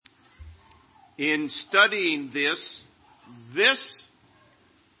in studying this. This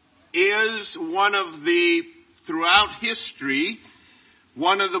is one of the, throughout history,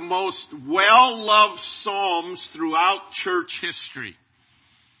 one of the most well-loved psalms throughout church history.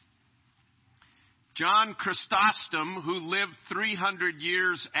 John Chrysostom, who lived 300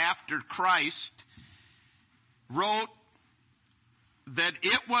 years after Christ, wrote that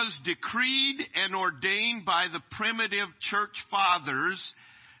it was decreed and ordained by the primitive church fathers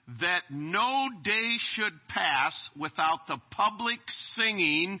that no day should pass without the public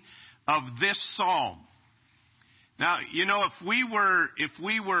singing of this psalm. Now, you know, if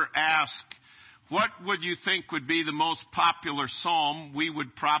we were asked, what would you think would be the most popular psalm? We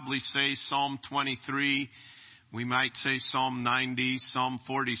would probably say Psalm 23. We might say Psalm 90, Psalm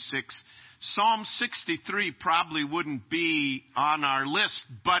 46. Psalm 63 probably wouldn't be on our list,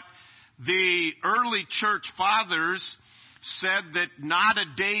 but the early church fathers said that not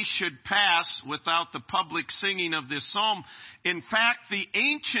a day should pass without the public singing of this psalm. In fact, the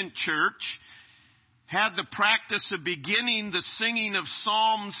ancient church had the practice of beginning the singing of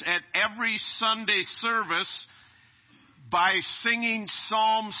psalms at every Sunday service by singing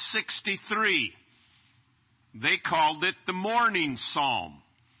Psalm 63. They called it the morning psalm.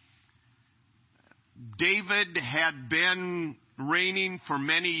 David had been reigning for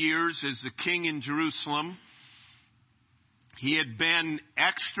many years as the king in Jerusalem. He had been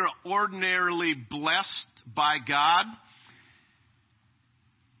extraordinarily blessed by God.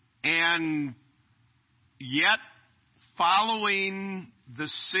 And yet, following the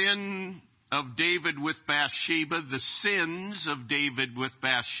sin of David with Bathsheba, the sins of David with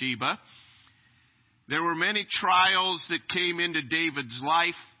Bathsheba, there were many trials that came into David's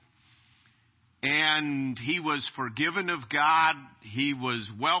life. And he was forgiven of God. He was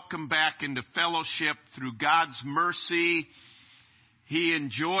welcomed back into fellowship through God's mercy. He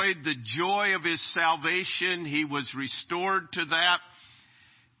enjoyed the joy of his salvation. He was restored to that.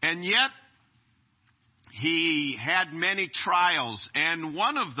 And yet, he had many trials. And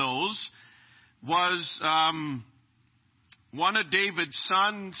one of those was one of David's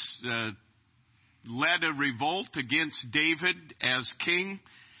sons led a revolt against David as king.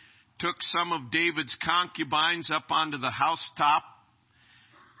 Took some of David's concubines up onto the housetop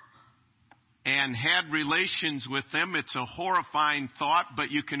and had relations with them. It's a horrifying thought, but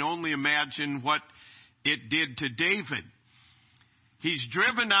you can only imagine what it did to David. He's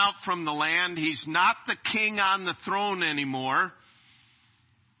driven out from the land. He's not the king on the throne anymore.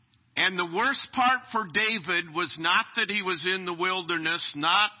 And the worst part for David was not that he was in the wilderness,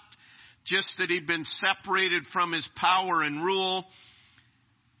 not just that he'd been separated from his power and rule.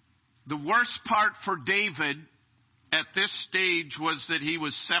 The worst part for David at this stage was that he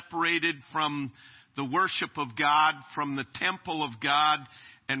was separated from the worship of God, from the temple of God,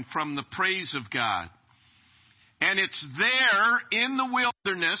 and from the praise of God. And it's there in the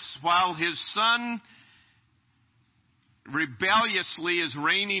wilderness while his son rebelliously is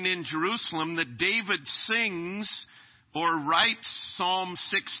reigning in Jerusalem that David sings or writes Psalm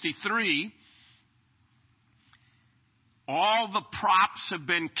 63. All the props have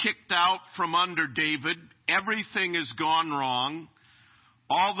been kicked out from under David. Everything has gone wrong.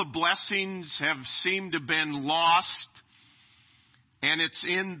 All the blessings have seemed to have been lost. And it's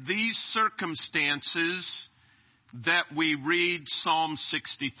in these circumstances that we read Psalm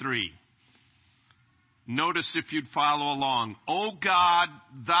 63. Notice if you'd follow along. O God,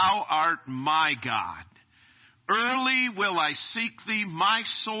 thou art my God. Early will I seek thee. My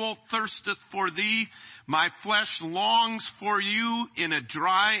soul thirsteth for thee. My flesh longs for you in a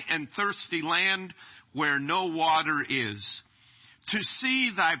dry and thirsty land where no water is. To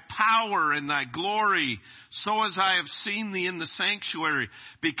see thy power and thy glory, so as I have seen thee in the sanctuary,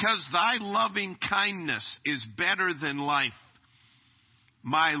 because thy loving kindness is better than life.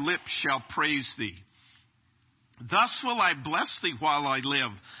 My lips shall praise thee. Thus will I bless thee while I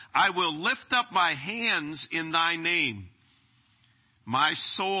live. I will lift up my hands in thy name. My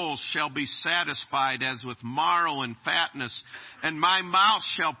soul shall be satisfied as with marrow and fatness, and my mouth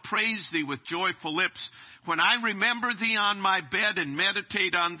shall praise thee with joyful lips. When I remember thee on my bed and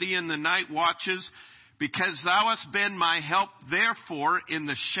meditate on thee in the night watches, because thou hast been my help, therefore in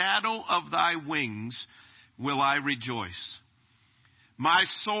the shadow of thy wings will I rejoice. My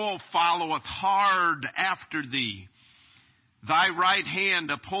soul followeth hard after thee. Thy right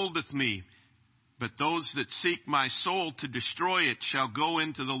hand upholdeth me. But those that seek my soul to destroy it shall go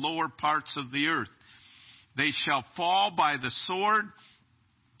into the lower parts of the earth. They shall fall by the sword.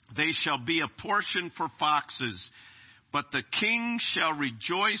 They shall be a portion for foxes. But the king shall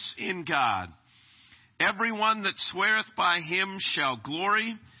rejoice in God. Everyone that sweareth by him shall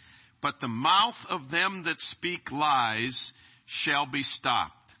glory. but the mouth of them that speak lies shall be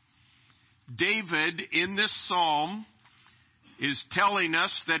stopped. David, in this psalm, is telling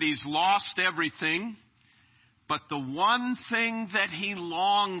us that he's lost everything, but the one thing that he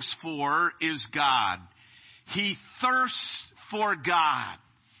longs for is God. He thirsts for God.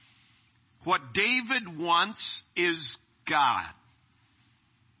 What David wants is God.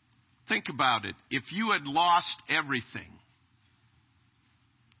 Think about it. If you had lost everything,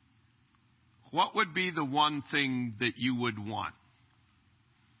 what would be the one thing that you would want?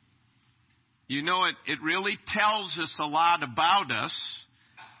 You know, it really tells us a lot about us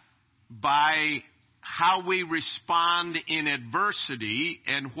by how we respond in adversity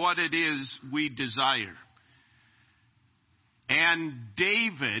and what it is we desire. And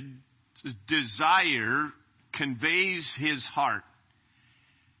David's desire conveys his heart.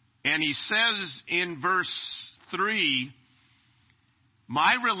 And he says in verse 3,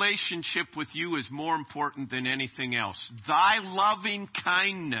 my relationship with you is more important than anything else. Thy loving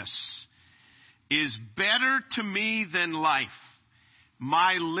kindness is better to me than life.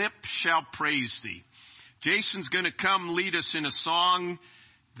 My lips shall praise thee. Jason's going to come lead us in a song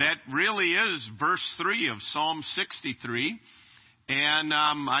that really is verse 3 of Psalm 63. And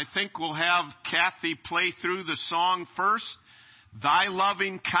I think we'll have Kathy play through the song first. Thy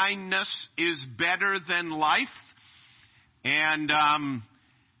loving kindness is better than life. And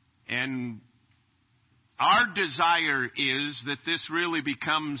our desire is that this really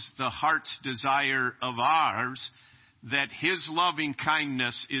becomes the heart's desire of ours, that his loving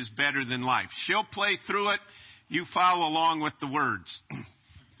kindness is better than life. She'll play through it. You follow along with the words.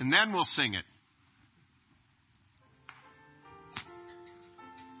 And then we'll sing it.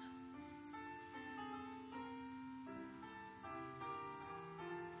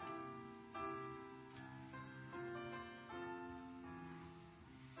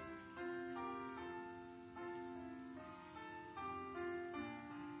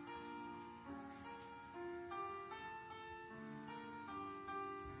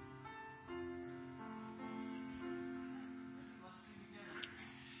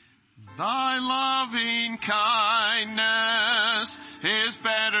 Thy loving kindness is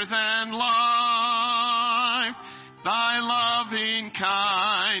better than life. Thy loving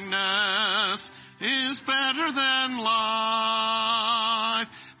kindness is better than life.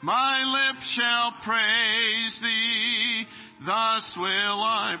 My lips shall praise thee, thus will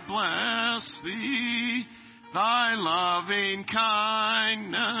I bless thee. Thy loving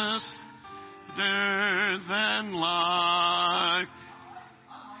kindness better than life.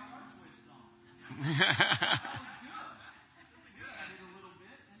 That was good. I did a little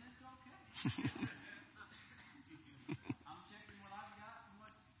bit, and it's okay. I'm checking what I've got and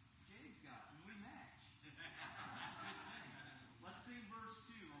what Jay's got, and we match. Let's sing verse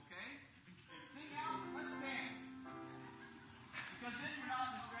 2, okay? Sing out, let's stand. Because then you're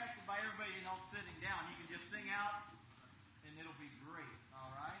not distracted by everybody, sitting down. You can just sing out, and it'll be great, all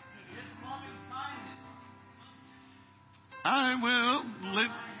right? It's loving kindness. I will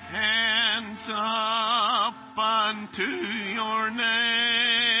lift hands up unto your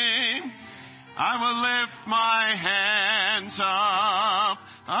name. I will lift my hands up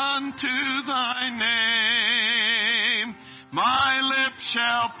unto thy name. My lips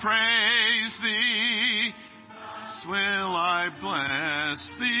shall praise thee. Thus will I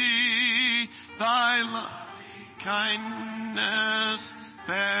bless thee. Thy loving kindness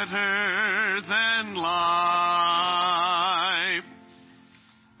better than life.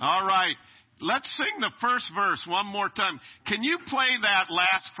 All right. Let's sing the first verse one more time. Can you play that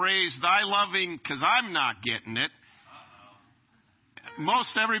last phrase, thy loving, because I'm not getting it.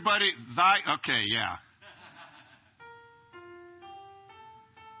 Most everybody, okay, yeah.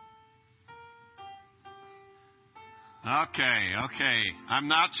 Okay. I'm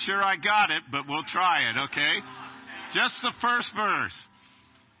not sure I got it, but we'll try it, okay? Just the first verse.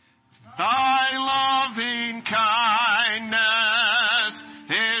 Thy loving kindness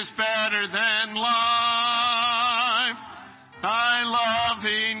is better than life. Thy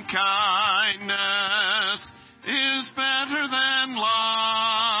loving kindness is better than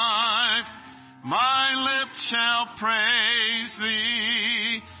life. My lips shall praise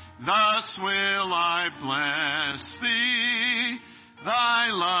thee. Thus will I bless thee. Thy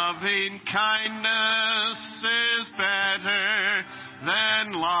loving kindness is better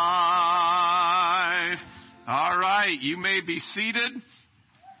than life. All right, you may be seated.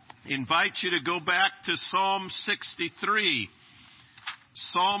 Invite you to go back to Psalm 63.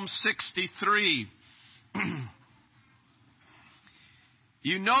 Psalm 63.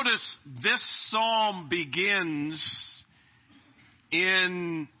 You notice this psalm begins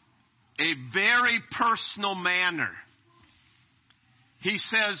in a very personal manner. He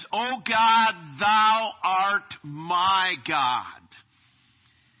says, "O God, thou art my God."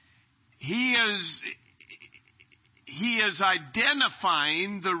 He is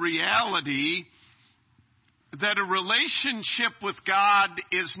identifying the reality that a relationship with God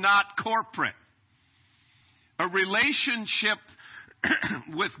is not corporate. A relationship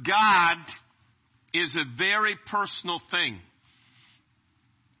with God is a very personal thing.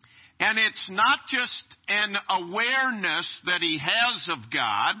 And it's not just an awareness that he has of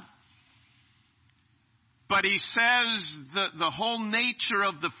God, but he says the whole nature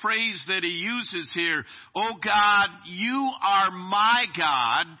of the phrase that he uses here, "Oh God, you are my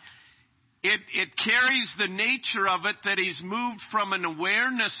God," it carries the nature of it that he's moved from an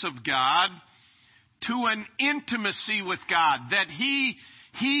awareness of God to an intimacy with God, that he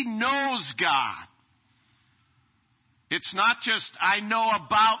knows God. It's not just, I know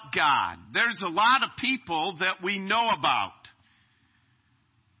about God. There's a lot of people that we know about.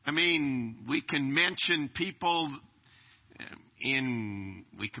 I mean, we can mention people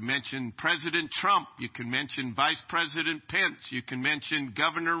we can mention President Trump. You can mention Vice President Pence. You can mention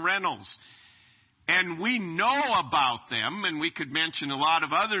Governor Reynolds. And we know about them, and we could mention a lot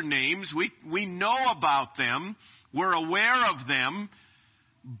of other names. We know about them. We're aware of them.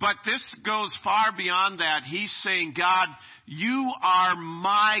 But this goes far beyond that. He's saying, God, you are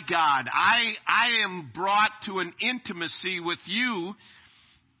my God. I am brought to an intimacy with you.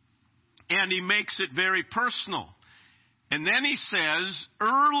 And he makes it very personal. And then he says,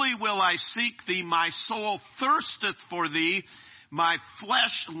 early will I seek thee, my soul thirsteth for thee, my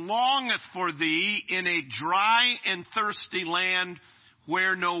flesh longeth for thee in a dry and thirsty land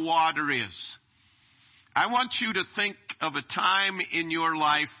where no water is. I want you to think of a time in your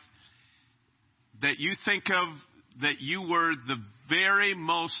life that you think of that you were the very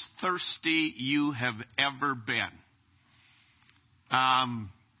most thirsty you have ever been.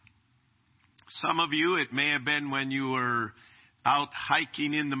 Some of you, it may have been when you were out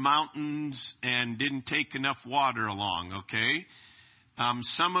hiking in the mountains and didn't take enough water along, okay?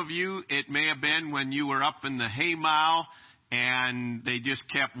 Some of you, it may have been when you were up in the haymow and they just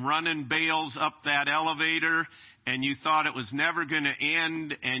kept running bales up that elevator and you thought it was never going to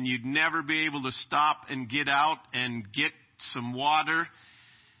end and you'd never be able to stop and get out and get some water.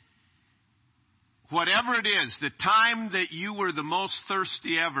 Whatever it is, the time that you were the most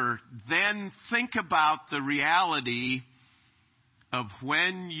thirsty ever, then think about the reality of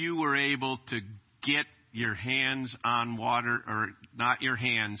when you were able to get your hands on water, or not your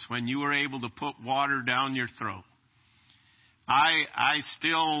hands, when you were able to put water down your throat. I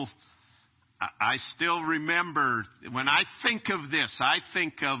still remember, when I think of this, I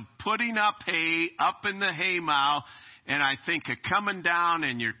think of putting up hay up in the haymow, and I think of coming down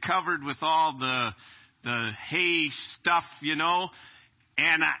and you're covered with all the hay stuff, you know,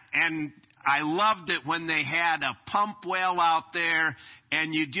 and I loved it when they had a pump well out there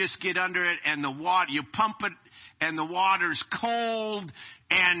and you just get under it and the water, you pump it and the water's cold.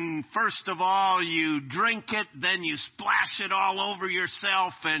 And first of all, you drink it, then you splash it all over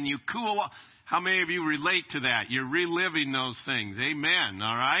yourself and you cool. How many of you relate to that? You're reliving those things. Amen.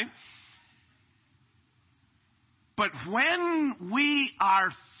 All right. But when we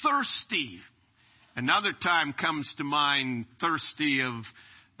are thirsty, another time comes to mind, thirsty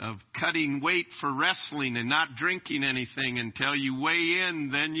of cutting weight for wrestling and not drinking anything until you weigh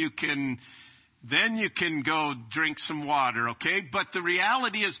in, then you can go drink some water, okay? But the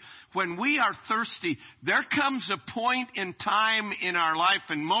reality is, when we are thirsty, there comes a point in time in our life,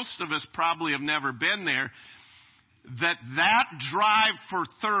 and most of us probably have never been there, that drive for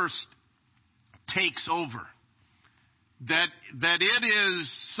thirst takes over. That it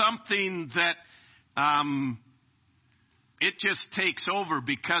is something that it just takes over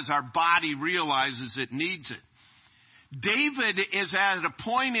because our body realizes it needs it. David is at a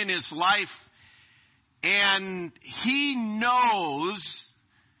point in his life and he knows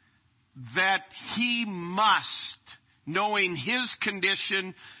that he must, knowing his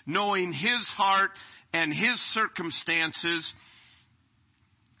condition, knowing his heart and his circumstances,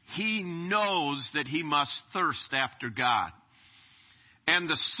 he knows that he must thirst after God. And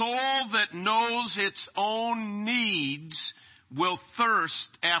the soul that knows its own needs will thirst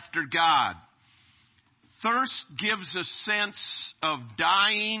after God. Thirst gives a sense of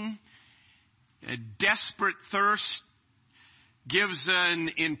dying. A desperate thirst gives an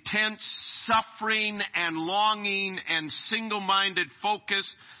intense suffering and longing and single-minded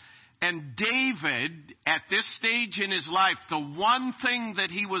focus. And David, at this stage in his life, the one thing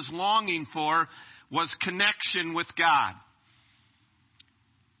that he was longing for was connection with God.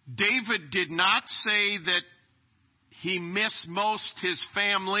 David did not say that he missed most his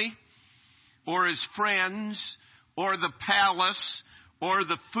family or his friends or the palace or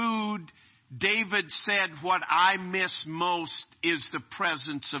the food. David said, what I miss most is the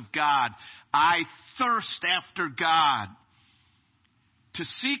presence of God. I thirst after God. To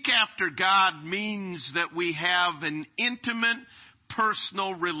seek after God means that we have an intimate,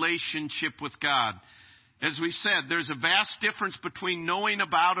 personal relationship with God. As we said, there's a vast difference between knowing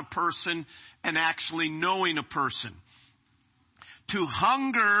about a person and actually knowing a person. To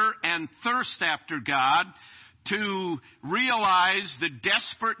hunger and thirst after God, to realize the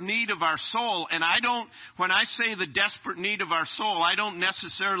desperate need of our soul. And when I say the desperate need of our soul, I don't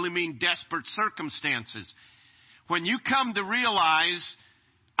necessarily mean desperate circumstances. When you come to realize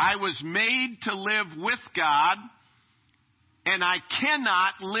I was made to live with God and I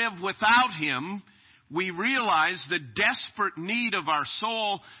cannot live without Him, we realize the desperate need of our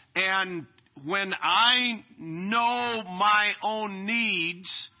soul. And when I know my own needs,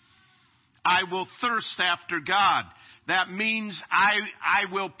 I will thirst after God. That means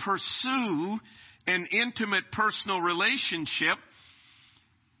I will pursue an intimate personal relationship.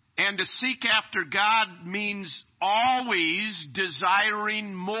 And to seek after God means always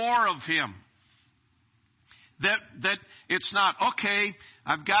desiring more of Him. That it's not, okay,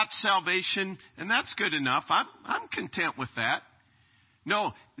 I've got salvation and that's good enough. I'm content with that.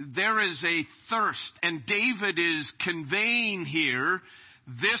 No, there is a thirst. And David is conveying here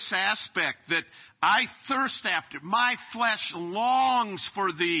this aspect that I thirst after. My flesh longs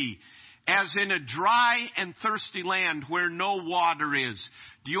for thee, as in a dry and thirsty land where no water is.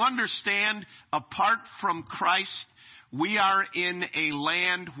 Do you understand? Apart from Christ, we are in a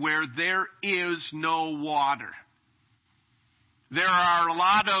land where there is no water. There are a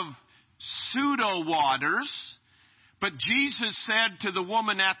lot of pseudo waters, but Jesus said to the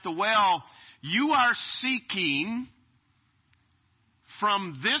woman at the well, you are seeking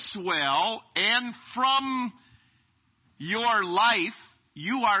from this well and from your life,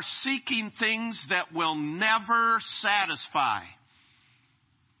 you are seeking things that will never satisfy.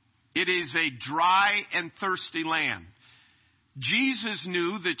 It is a dry and thirsty land. Jesus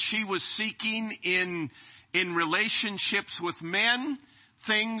knew that she was seeking in relationships with men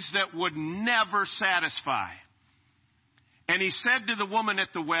things that would never satisfy. And He said to the woman at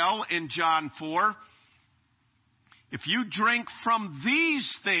the well in John 4, if you drink from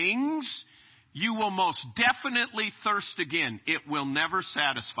these things, you will most definitely thirst again. It will never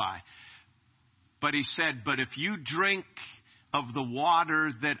satisfy. But He said, but if you drink of the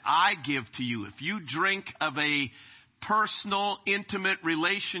water that I give to you, if you drink of a personal, intimate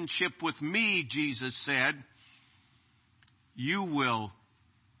relationship with me, Jesus said, you will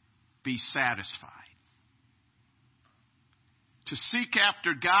be satisfied. To seek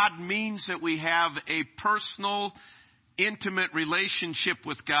after God means that we have a personal, intimate relationship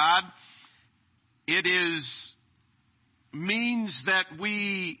with God. It means that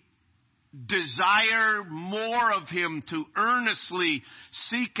we desire more of Him, to earnestly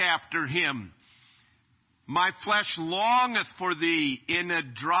seek after Him. My flesh longeth for thee in a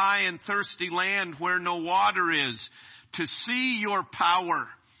dry and thirsty land where no water is, to see your power.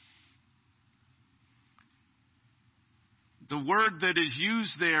 The word that is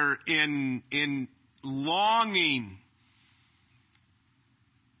used there in longing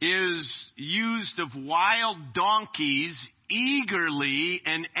is used of wild donkeys eagerly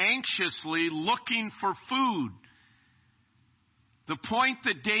and anxiously looking for food. The point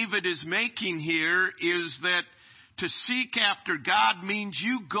that David is making here is that to seek after God means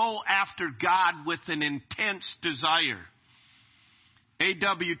you go after God with an intense desire.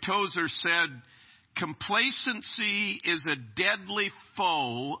 A.W. Tozer said, complacency is a deadly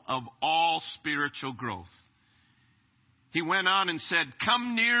foe of all spiritual growth. He went on and said,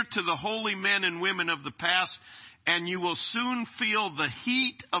 come near to the holy men and women of the past, and you will soon feel the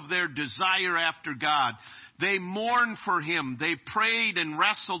heat of their desire after God. They mourned for Him. They prayed and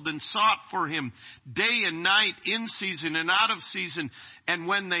wrestled and sought for Him day and night, in season and out of season. And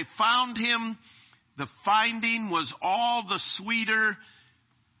when they found Him, the finding was all the sweeter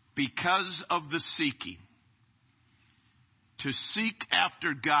because of the seeking. To seek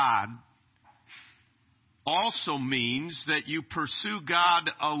after God also means that you pursue God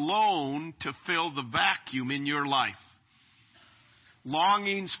alone to fill the vacuum in your life.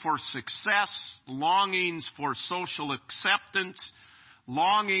 Longings for success, longings for social acceptance,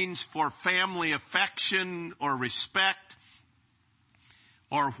 longings for family affection or respect,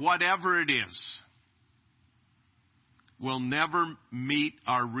 or whatever it is, will never meet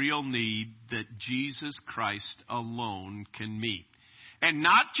our real need that Jesus Christ alone can meet. And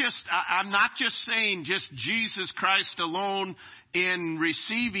I'm not just saying just Jesus Christ alone in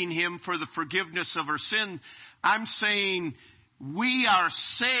receiving Him for the forgiveness of our sin. I'm saying we are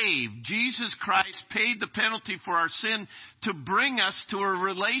saved. Jesus Christ paid the penalty for our sin to bring us to a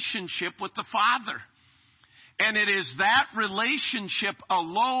relationship with the Father. And it is that relationship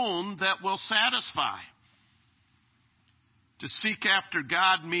alone that will satisfy. To seek after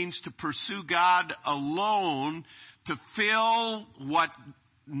God means to pursue God alone, to fill what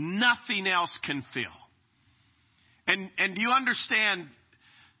nothing else can fill. And do you understand,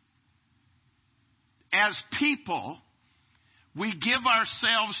 as people, we give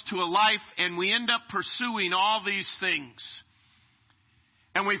ourselves to a life and we end up pursuing all these things.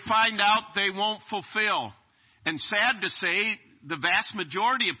 And we find out they won't fulfill. And sad to say, the vast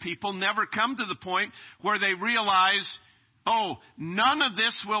majority of people never come to the point where they realize, oh, none of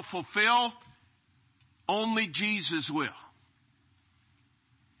this will fulfill, only Jesus will.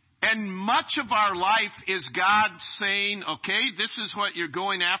 And much of our life is God saying, okay, this is what you're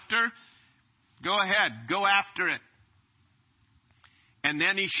going after. Go ahead, go after it. And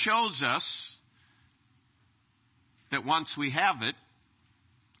then He shows us that once we have it,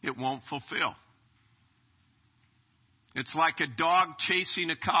 it won't fulfill. It's like a dog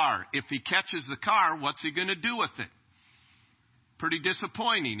chasing a car. If he catches the car, what's he going to do with it? Pretty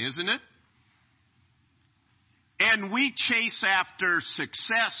disappointing, isn't it? And we chase after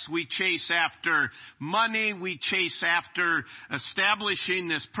success. We chase after money. We chase after establishing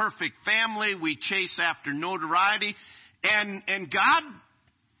this perfect family. We chase after notoriety. And God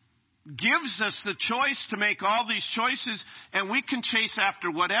gives us the choice to make all these choices, and we can chase after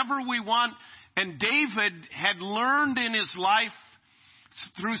whatever we want. And David had learned in his life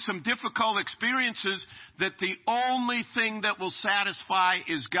through some difficult experiences that the only thing that will satisfy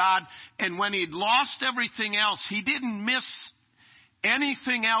is God. And when he'd lost everything else, he didn't miss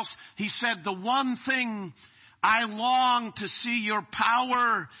anything else. He said, the one thing I long to see your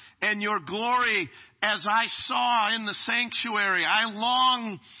power and your glory as I saw in the sanctuary.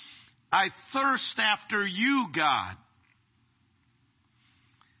 I thirst after you, God.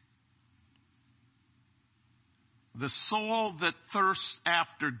 The soul that thirsts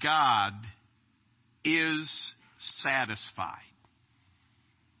after God is satisfied.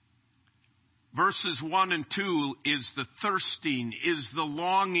 Verses 1 and 2 is the thirsting, is the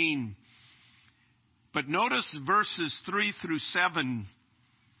longing. But notice verses 3 through 7.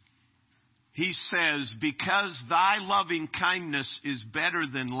 He says, because thy loving kindness is better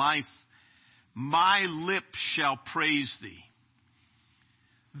than life, my lips shall praise thee.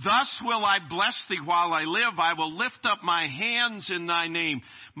 Thus will I bless thee while I live. I will lift up my hands in thy name.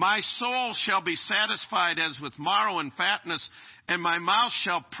 My soul shall be satisfied as with marrow and fatness, and my mouth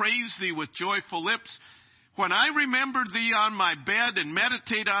shall praise thee with joyful lips. When I remember thee on my bed and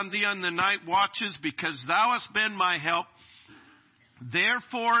meditate on thee on the night watches, because thou hast been my help,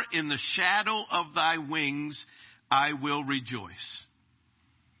 therefore in the shadow of thy wings I will rejoice.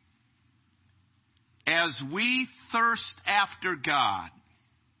 As we thirst after God,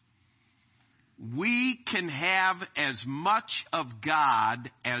 we can have as much of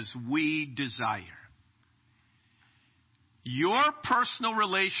God as we desire. Your personal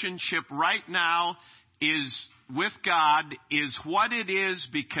relationship right now is with God is what it is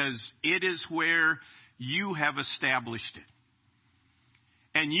because it is where you have established it.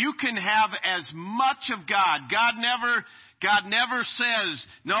 And you can have as much of God. God never says,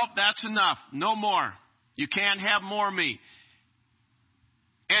 nope, that's enough. No more. You can't have more of me.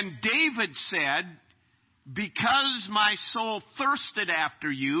 And David said, because my soul thirsted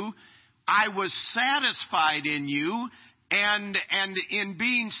after you, I was satisfied in you, and in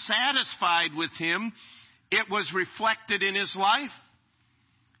being satisfied with him, it was reflected in his life.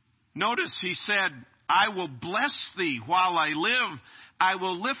 Notice he said, I will bless thee while I live. I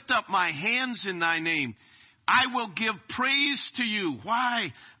will lift up my hands in thy name. I will give praise to you.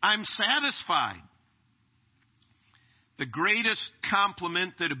 Why? I'm satisfied. The greatest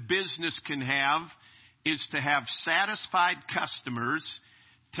compliment that a business can have is to have satisfied customers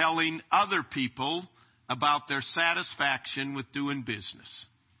telling other people about their satisfaction with doing business.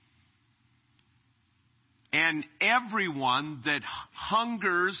 And everyone that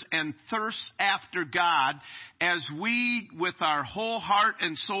hungers and thirsts after God, as we with our whole heart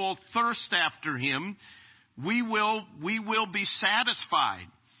and soul thirst after him, we will be satisfied.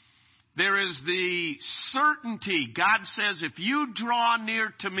 There is the certainty. God says, if you draw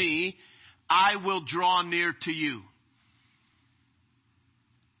near to me, I will draw near to you.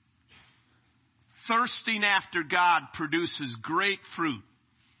 Thirsting after God produces great fruit.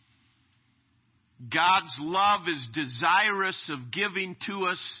 God's love is desirous of giving to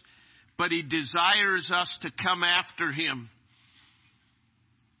us, but He desires us to come after Him.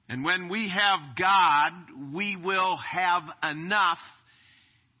 And when we have God, we will have enough.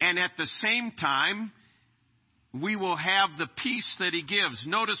 And at the same time, we will have the peace that He gives.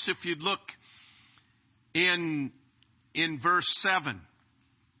 Notice if you'd look in verse 7.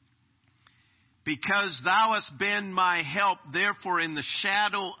 Because thou hast been my help, therefore in the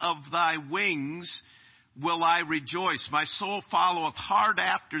shadow of thy wings will I rejoice. My soul followeth hard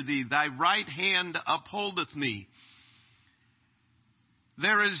after thee. Thy right hand upholdeth me.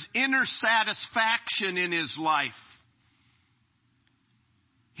 There is inner satisfaction in his life.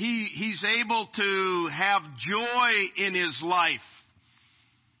 He's able to have joy in his life.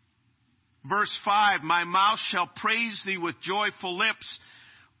 Verse 5, my mouth shall praise thee with joyful lips.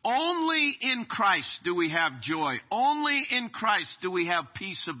 Only in Christ do we have joy. Only in Christ do we have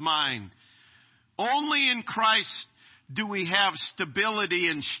peace of mind. Only in Christ do we have stability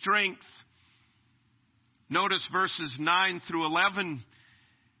and strength. Notice verses 9 through 11.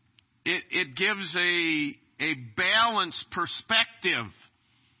 It gives a balanced perspective.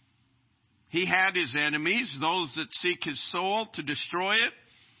 He had his enemies, those that seek his soul to destroy it.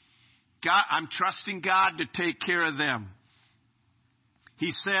 God, I'm trusting God to take care of them.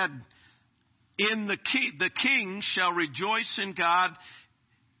 He said, the king shall rejoice in God,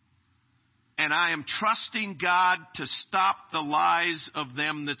 and I am trusting God to stop the lies of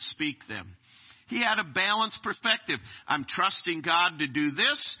them that speak them. He had a balanced perspective. I'm trusting God to do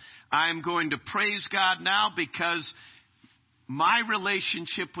this. I'm going to praise God now because my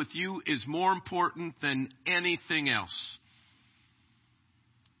relationship with you is more important than anything else.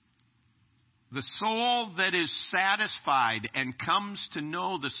 The soul that is satisfied and comes to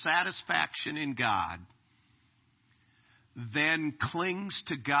know the satisfaction in God then clings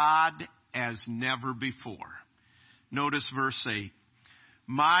to God as never before. Notice verse 8.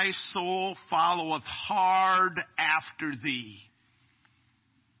 My soul followeth hard after thee.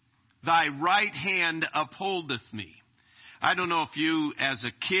 Thy right hand upholdeth me. I don't know if you as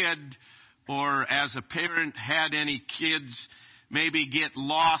a kid or as a parent had any kids maybe get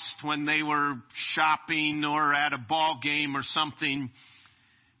lost when they were shopping or at a ball game or something.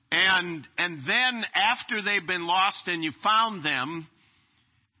 And then after they've been lost and you found them,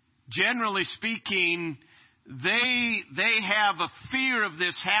 generally speaking, they have a fear of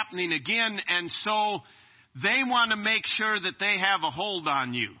this happening again, and so they want to make sure that they have a hold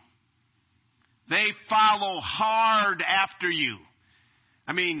on you. They follow hard after you.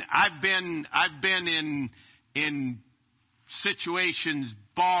 I mean, I've been in situations,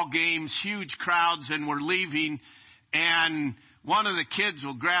 ball games, huge crowds, and we're leaving, and one of the kids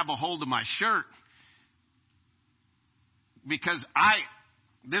will grab a hold of my shirt because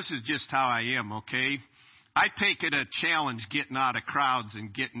this is just how I am, okay? I take it a challenge getting out of crowds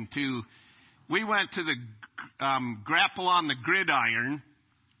and getting to. We went to the grapple on the gridiron,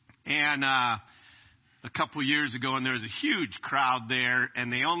 and a couple years ago, and there was a huge crowd there,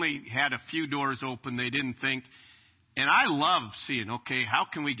 and they only had a few doors open. They didn't think. And I love seeing, okay, how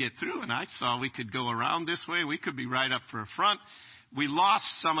can we get through? And I saw we could go around this way. We could be right up for a front. We lost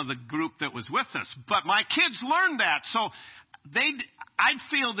some of the group that was with us. But my kids learned that. So I'd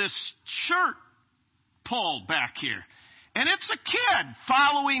feel this shirt pulled back here. And it's a kid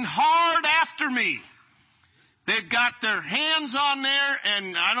following hard after me. They've got their hands on there,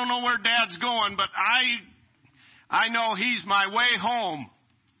 and I don't know where Dad's going, but I know he's my way home.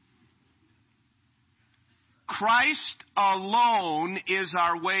 Christ alone is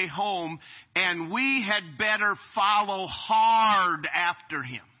our way home, and we had better follow hard after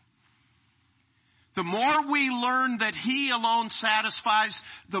Him. The more we learn that He alone satisfies,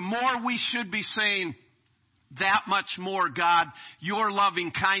 the more we should be saying, that much more, God, your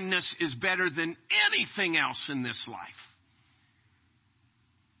loving kindness is better than anything else in this life.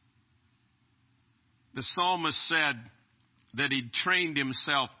 The psalmist said that he'd trained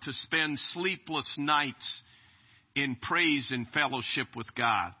himself to spend sleepless nights in praise and fellowship with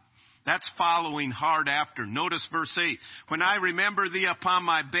God. That's following hard after. Notice verse 8. When I remember thee upon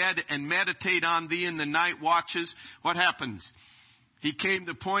my bed and meditate on thee in the night watches, what happens? He came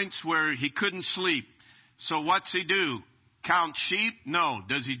to points where he couldn't sleep. So what's he do? Count sheep? No.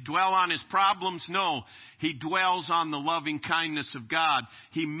 Does he dwell on his problems? No. He dwells on the loving kindness of God.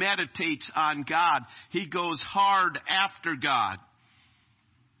 He meditates on God. He goes hard after God.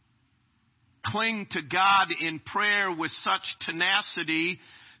 Cling to God in prayer with such tenacity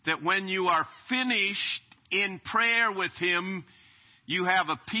that when you are finished in prayer with Him, you have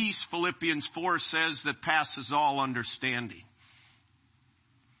a peace, Philippians 4 says, that passes all understanding.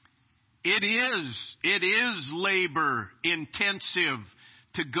 It is labor intensive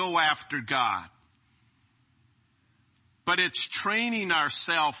to go after God. But it's training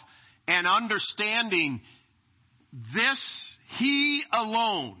ourselves and understanding this, He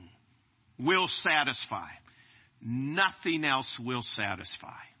alone will satisfy. Nothing else will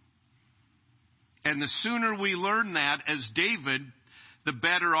satisfy. And the sooner we learn that as David, the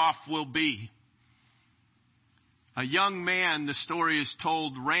better off we'll be. A young man, the story is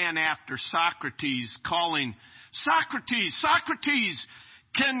told, ran after Socrates, calling, "Socrates, Socrates,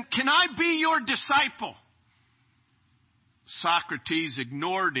 can I be your disciple?" Socrates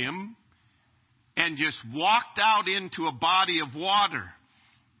ignored him and just walked out into a body of water.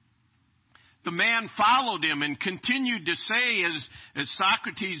 The man followed him and continued to say as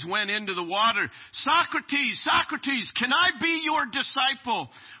Socrates went into the water, "Socrates, Socrates, can I be your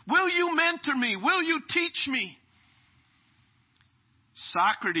disciple? Will you mentor me? Will you teach me?"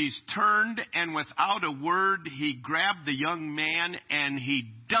 Socrates turned, and without a word, he grabbed the young man and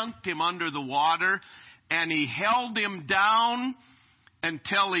he dunked him under the water, and he held him down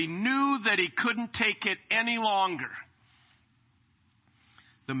until he knew that he couldn't take it any longer.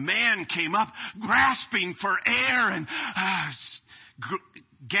 The man came up grasping for air and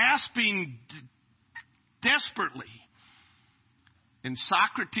gasping desperately. And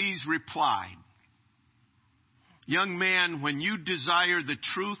Socrates replied, "Young man, when you desire the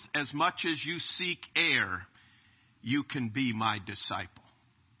truth as much as you seek air, you can be my disciple."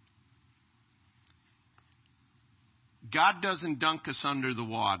 God doesn't dunk us under the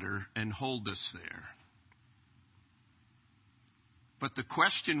water and hold us there. But the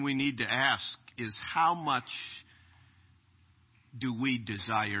question we need to ask is, how much do we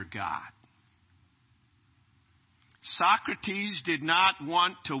desire God? Socrates did not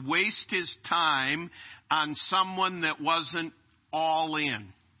want to waste his time on someone that wasn't all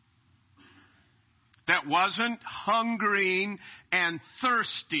in, that wasn't hungering and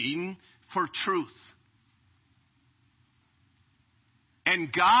thirsting for truth.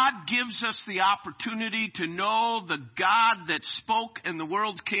 And God gives us the opportunity to know the God that spoke and the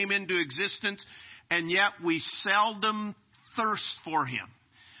world came into existence, and yet we seldom thirst for Him.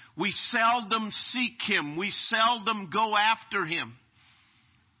 We seldom seek Him. We seldom go after Him.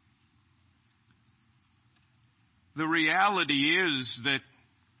 The reality is that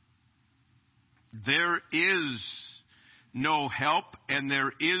there is no help and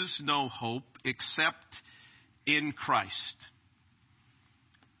there is no hope except in Christ.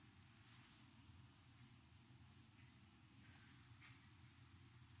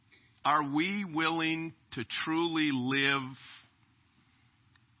 Are we willing to truly live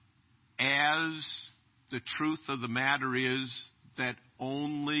as the truth of the matter is that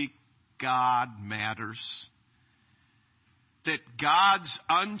only God matters? That God's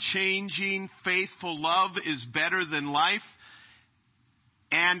unchanging, faithful love is better than life?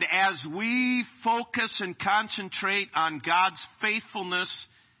 And as we focus and concentrate on God's faithfulness,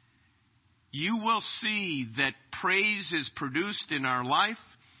 you will see that praise is produced in our life,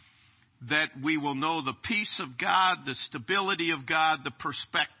 that we will know the peace of God, the stability of God, the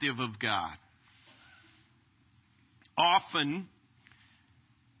perspective of God. Often,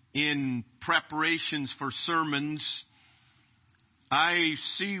 in preparations for sermons, I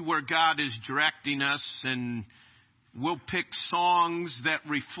see where God is directing us, and we'll pick songs that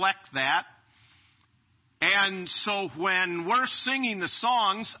reflect that. And so when we're singing the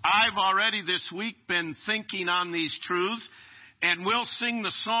songs, I've already this week been thinking on these truths. And we'll sing the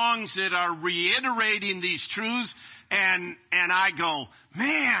songs that are reiterating these truths. And I go,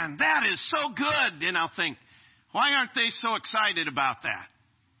 "Man, that is so good." And I'll think, why aren't they so excited about that?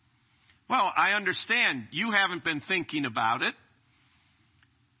 Well, I understand you haven't been thinking about it.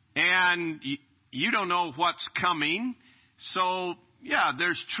 And you don't know what's coming. So, yeah,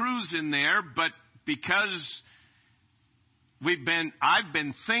 there's truths in there. But because I've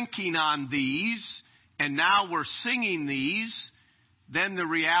been thinking on these, and now we're singing these, then the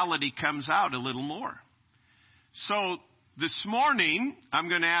reality comes out a little more. So this morning, I'm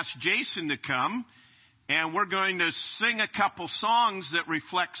going to ask Jason to come, and we're going to sing a couple songs that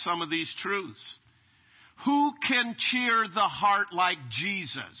reflect some of these truths. Who can cheer the heart like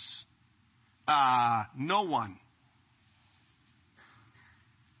Jesus? No one.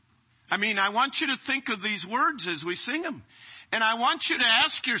 I mean, I want you to think of these words as we sing them. And I want you to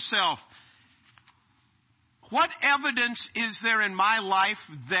ask yourself, what evidence is there in my life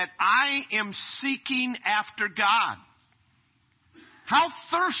that I am seeking after God? How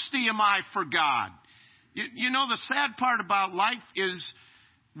thirsty am I for God? You know, the sad part about life is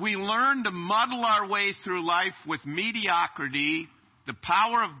we learn to muddle our way through life with mediocrity The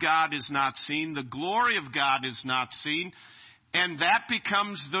power of God is not seen. The glory of God is not seen. And that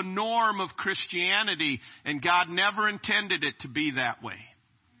becomes the norm of Christianity. And God never intended it to be that way.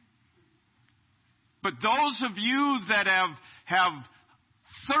 But those of you that have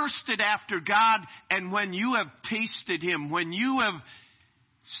thirsted after God, and when you have tasted Him, when you have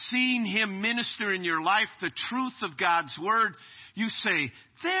seen Him minister in your life the truth of God's Word, you say,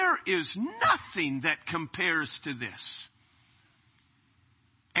 there is nothing that compares to this.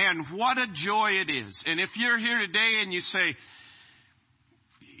 And what a joy it is. And if you're here today and you say,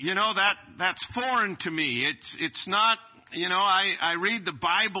 that's foreign to me. It's not, I read the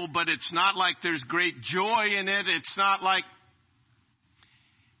Bible, but it's not like there's great joy in it. It's not like,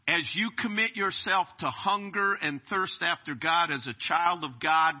 as you commit yourself to hunger and thirst after God as a child of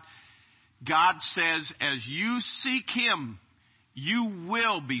God, God says, as you seek Him, you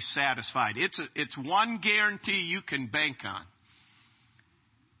will be satisfied. It's one guarantee you can bank on.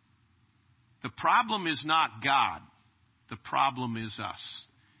 The problem is not God. The problem is us.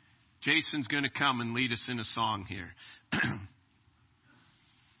 Jason's going to come and lead us in a song here. Number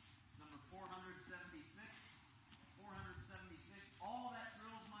 476. 476. All that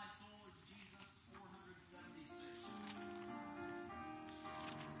thrills my soul is Jesus.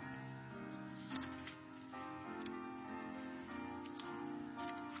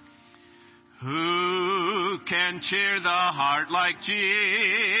 476. Who can cheer the heart like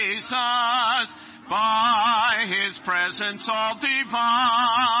Jesus? By His presence all divine,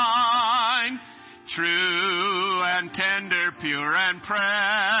 true and tender, pure and precious.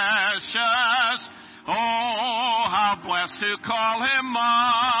 Oh, how blessed to call Him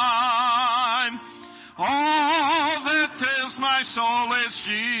mine. All that thrills my soul is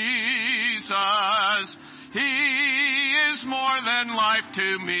Jesus. He is more than life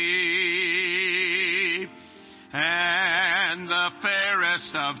to me, and the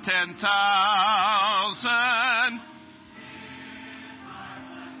fairest of 10,000.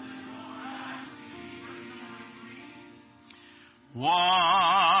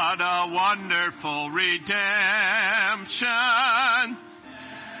 What a wonderful redemption.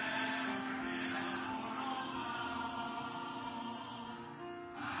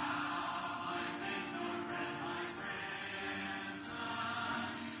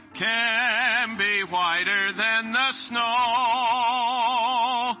 Can be whiter than the snow.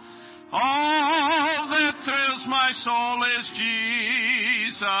 All that thrills my soul is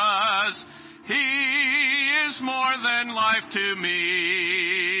Jesus. He is more than life to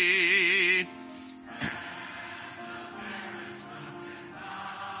me.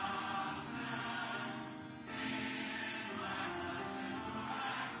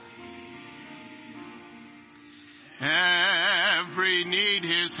 Every need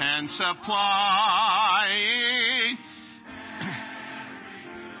His hand supplying.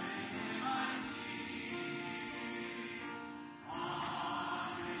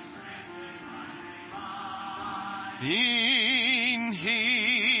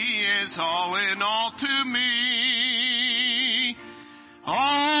 He is all in all to me.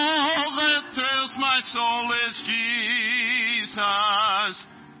 All that thrills my soul is Jesus.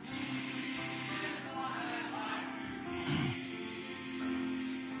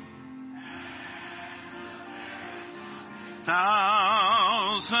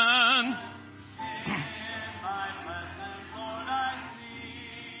 Thousand.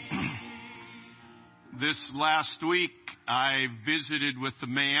 This last week, I visited with a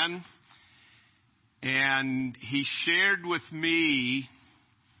man, and he shared with me,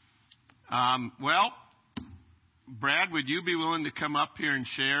 Brad, would you be willing to come up here and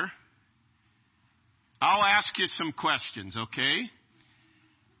share? I'll ask you some questions, okay?